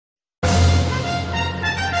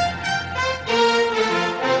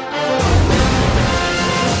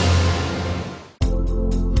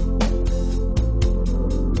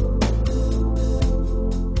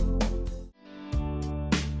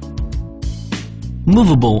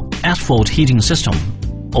Movable asphalt heating system,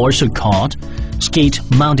 also called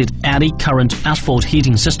skate-mounted eddy current asphalt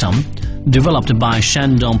heating system, developed by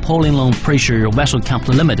Shandong Polyloan Pressure Vessel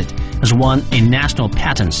Company Limited, has won a national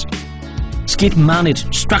patent.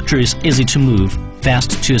 Skate-mounted structure is easy to move,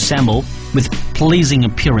 fast to assemble, with pleasing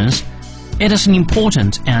appearance. It is an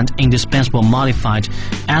important and indispensable modified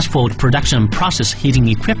asphalt production process heating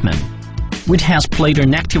equipment, which has played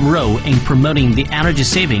an active role in promoting the energy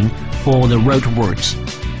saving for the road works.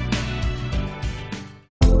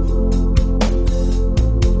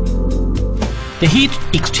 The heat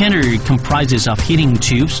exchanger comprises of heating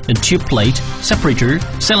tubes, a tube plate, separator,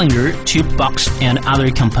 cylinder, tube box, and other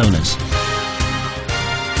components.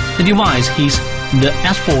 The device heats the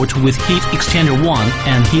asphalt with heat exchanger 1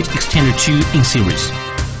 and heat exchanger 2 in series.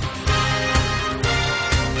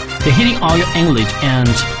 The heating oil inlet and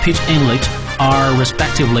pitch inlet are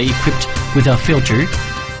respectively equipped with a filter,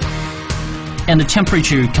 and the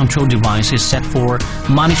temperature control device is set for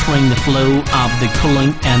monitoring the flow of the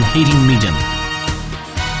cooling and heating medium.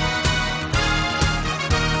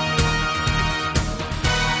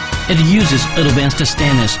 It uses advanced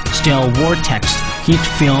stainless steel Vortex heat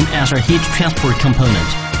film as a heat transfer component.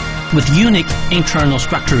 With unique internal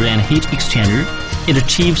structure and heat exchanger, it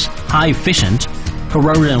achieves high efficient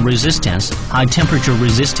corrosion resistance, high temperature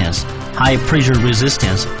resistance, high pressure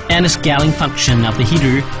resistance, and scaling function of the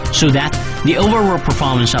heater so that the overall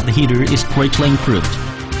performance of the heater is greatly improved.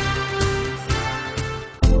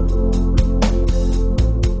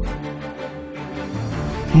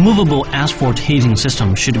 Movable asphalt heating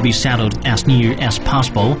system should be settled as near as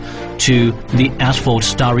possible to the asphalt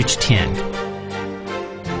storage tank,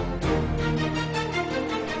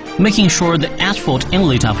 making sure the asphalt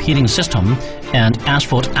inlet of heating system and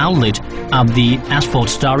asphalt outlet of the asphalt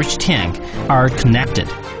storage tank are connected.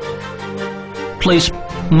 Place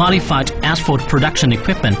modified asphalt production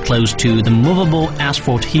equipment close to the movable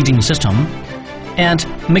asphalt heating system and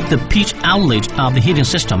make the pitch outlet of the heating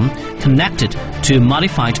system connected to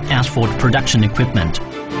modified asphalt production equipment.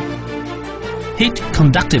 Heat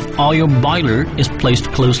conductive oil boiler is placed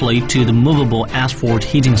closely to the movable asphalt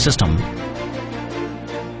heating system,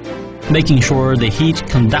 making sure the heat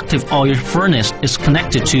conductive oil furnace is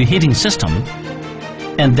connected to heating system,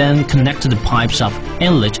 and then connect the pipes of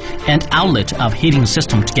inlet and outlet of heating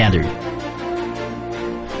system together.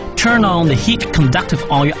 Turn on the heat conductive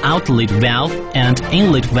oil outlet valve and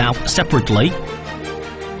inlet valve separately.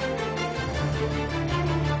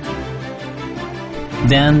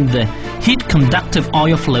 Then the heat conductive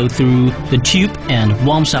oil flow through the tube and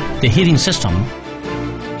warms up the heating system,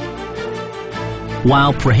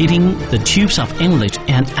 while preheating the tubes of inlet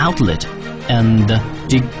and outlet and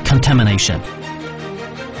decontamination.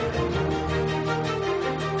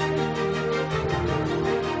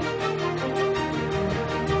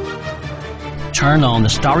 Turn on the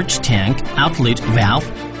storage tank outlet valve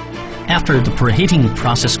after the preheating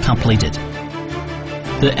process completed.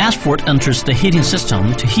 The asphalt enters the heating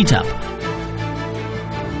system to heat up.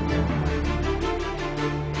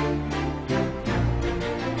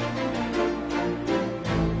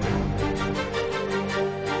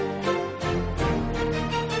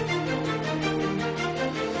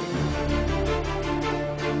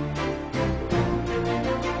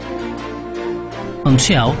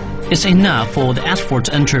 Until it's enough for the asphalt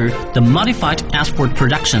to enter the modified asphalt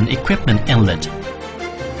production equipment inlet.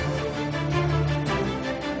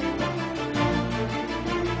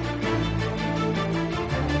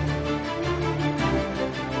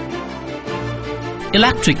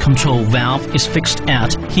 Electric control valve is fixed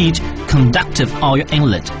at heat conductive oil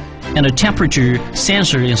inlet, and a temperature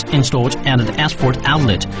sensor is installed at the asphalt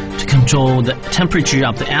outlet to control the temperature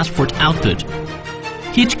of the asphalt output.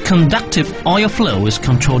 Heat conductive oil flow is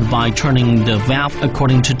controlled by turning the valve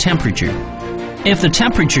according to temperature. If the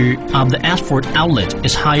temperature of the asphalt outlet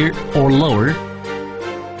is higher or lower,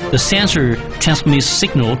 the sensor transmits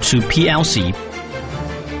signal to PLC,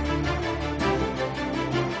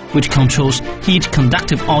 which controls heat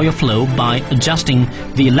conductive oil flow by adjusting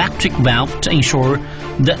the electric valve to ensure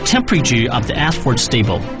the temperature of the asphalt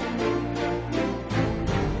stable.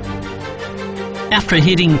 After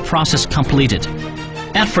heating process completed,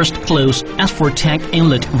 at first close asphalt tank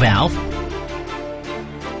inlet valve.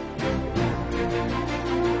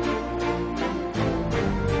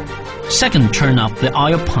 Second, turn off the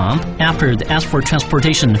oil pump after the asphalt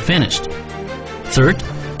transportation finished. Third,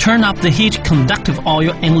 turn off the heat conductive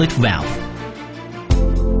oil inlet valve.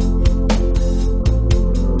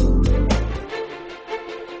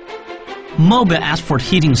 Mobile asphalt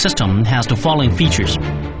heating system has the following features.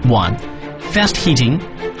 1. Fast heating,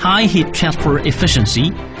 high heat transfer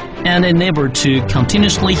efficiency, and enable to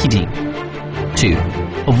continuously heating. 2.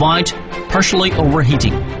 Avoid partially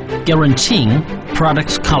overheating, guaranteeing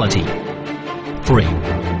product's quality. 3.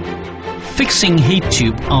 Fixing heat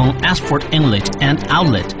tube on asphalt inlet and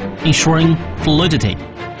outlet, ensuring fluidity.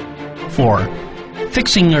 4.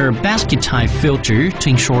 Fixing a basket-type filter to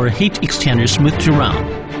ensure heat exchanger smooth to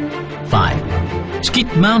run. 5.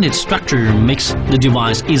 Skid-mounted structure makes the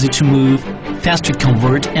device easy to move, fast to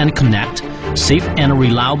convert and connect, safe and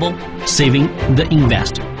reliable, saving the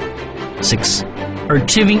invest. 6.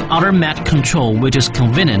 Achieving automatic control which is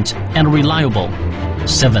convenient and reliable.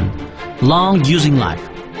 7. Long using life,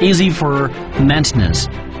 easy for maintenance,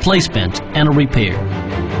 placement and repair.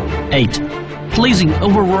 8. Pleasing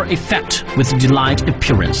overall effect with delight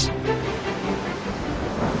appearance.